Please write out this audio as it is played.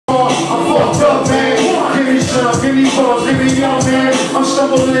give me bumps, give me young man. I'm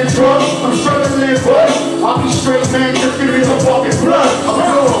stumbling drunk, I'm struggling, but I'll be straight, man. Just give me the fucking blood.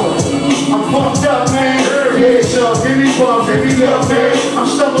 I'm fucked up, man. Yeah, so give me bumps, give me young man. I'm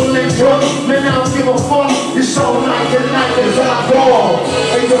stumbling drunk, man. I don't give a fuck. It's all night and night as I go.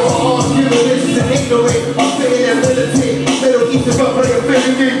 Hey, yo, I'm giving this to ignorant. I'm saying that militant. Middle Eastern rubber, you're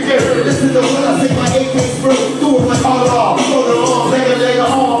feeling it. Listen to what I say, my AK's through. Do it like Allah. Throw the arm, leg a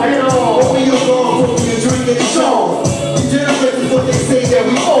arm, head on. Put me your arm, put me a drink in the song. Degenerate is what they say that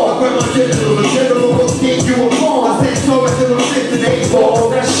we all. I grab my general, the general will give you a form. I say so until I'm 6 ball,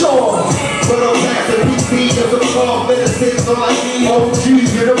 that's sure. But I'm back to PC, there's a car, medicine, so I need OG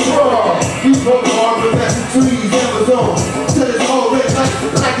in a bra. We broke the arbor, that's the trees, Amazon. Till it's all red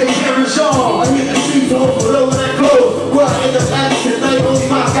like they carriage on. I hit the streets, home for those that close. Right in the back tonight, only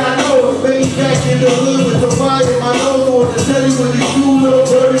my guy knows. Baby back in the hood with the fire in my nose. I want to tell you what these two little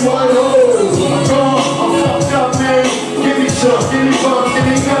dirty white hoes. I'm gone, I'm fucked up, man. Give me some, give me bumps, give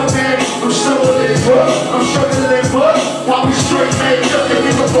me up, man. I'm stumbling, but I'm struggling, but I'll be straight, man. Just give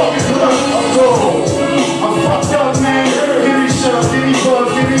me the fucking blood. I'm gone, I'm fucked up, man. Give me some, give me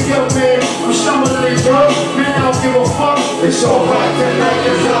bumps, give me up, man. I'm stumbling, but man, I don't give a fuck. It's alright tonight,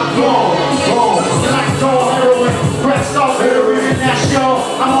 cause I'm gone, gone. Like all heroin, pressed off heroin, and that's y'all.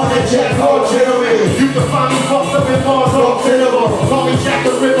 I'm on that Jack Hall gentleman. You can find me fucked up in bars all cinema. Call me Jack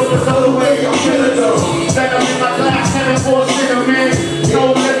the Ripper, cause other way I'm killing them. Then I'm in my glass, 7-4 cinnamon.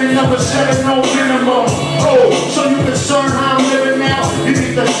 No living number 7, no minimum. Oh, so you concerned how I'm living now? You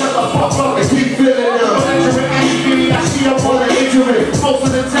need to shut the fuck up and keep feeling them. I'm injuring anything, I see I'm on the injury. Most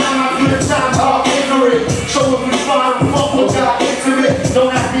of the time, I feel the time I'm ignorant. So if we find a fuck, we got intimate.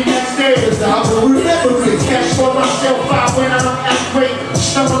 Don't ask me next day, cause I will remember it. Cash for myself out when I'm at great.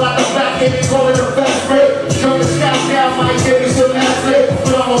 Stumble out the back and they call it a fast break. Turn the sky down, might give me some acid.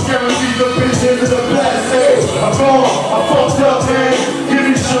 But I'm gonna guarantee the vision to the plastic. I'm gone, I'm fucked up, man. Give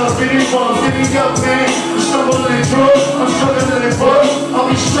me some, give me bumps, give me up, man. I'm stumbling drunk, I'm struggling, but I'll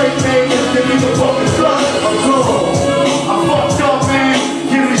be straight, man. Just give me the fucking blood. I'm gone, I'm fucked up, man.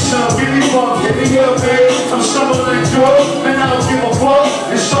 Give me some, give me bumps, give me up, man. I'm stumbling drunk, man. I don't give a fuck.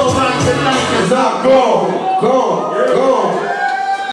 It's all right tonight, cause I'm gone.